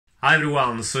Hi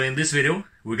everyone, so in this video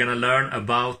we're gonna learn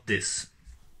about this.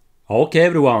 Okay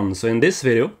everyone, so in this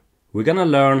video we're gonna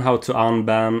learn how to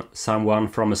unban someone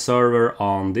from a server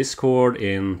on Discord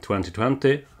in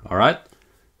 2020. Alright,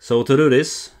 so to do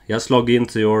this, just log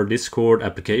into your Discord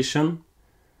application.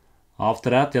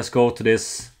 After that, just go to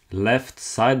this left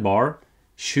sidebar,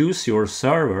 choose your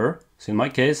server. So in my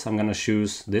case, I'm gonna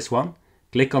choose this one.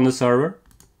 Click on the server.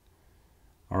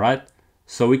 Alright,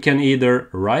 so we can either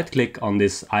right click on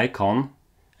this icon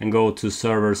and go to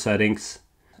server settings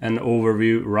and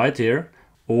overview right here,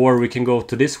 or we can go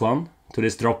to this one, to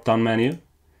this drop down menu,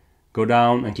 go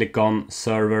down and click on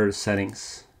server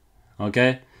settings.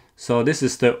 Okay, so this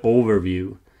is the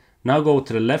overview. Now go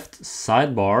to the left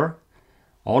sidebar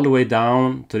all the way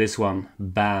down to this one,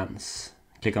 bans.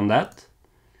 Click on that.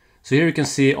 So here you can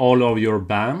see all of your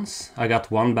bans. I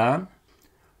got one ban.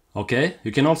 Okay,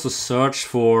 you can also search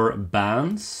for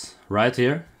bans right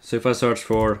here. So if I search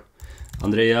for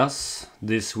Andreas,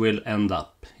 this will end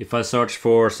up. If I search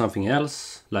for something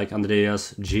else, like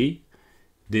Andreas G,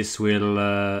 this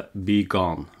will be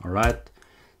gone, all right?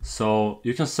 So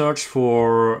you can search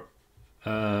for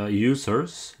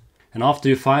users. And after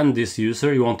you find this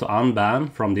user you want to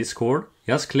unban from Discord,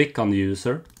 just click on the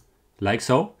user, like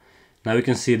so. Now you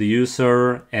can see the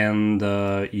user and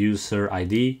the user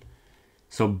ID.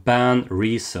 So ban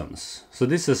reasons. So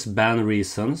this is ban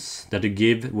reasons that you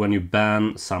give when you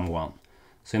ban someone.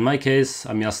 So in my case,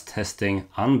 I'm just testing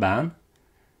unban.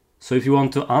 So if you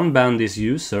want to unban this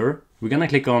user, we're gonna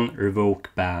click on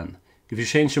revoke ban. If you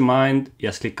change your mind,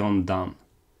 just click on done.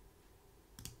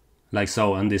 Like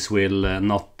so, and this will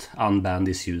not unban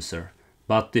this user.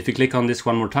 But if you click on this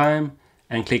one more time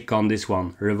and click on this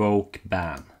one, revoke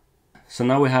ban. So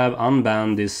now we have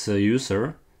unbanned this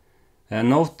user.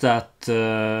 Note that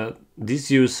this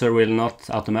user will not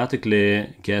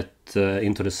automatically get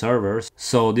into the servers.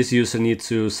 So this user needs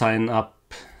to sign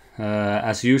up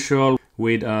as usual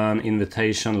with an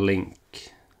invitation link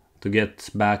to get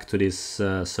back to this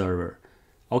server.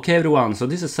 Okay everyone, so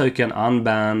this is how you can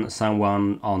unban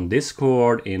someone on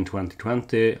Discord in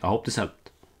 2020. I hope this helped.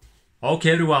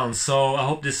 Okay everyone, so I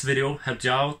hope this video helped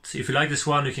you out. If you like this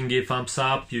one, you can give thumbs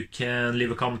up, you can leave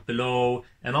a comment below,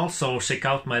 and also check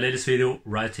out my latest video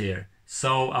right here.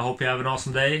 So I hope you have an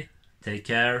awesome day, take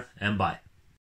care and bye.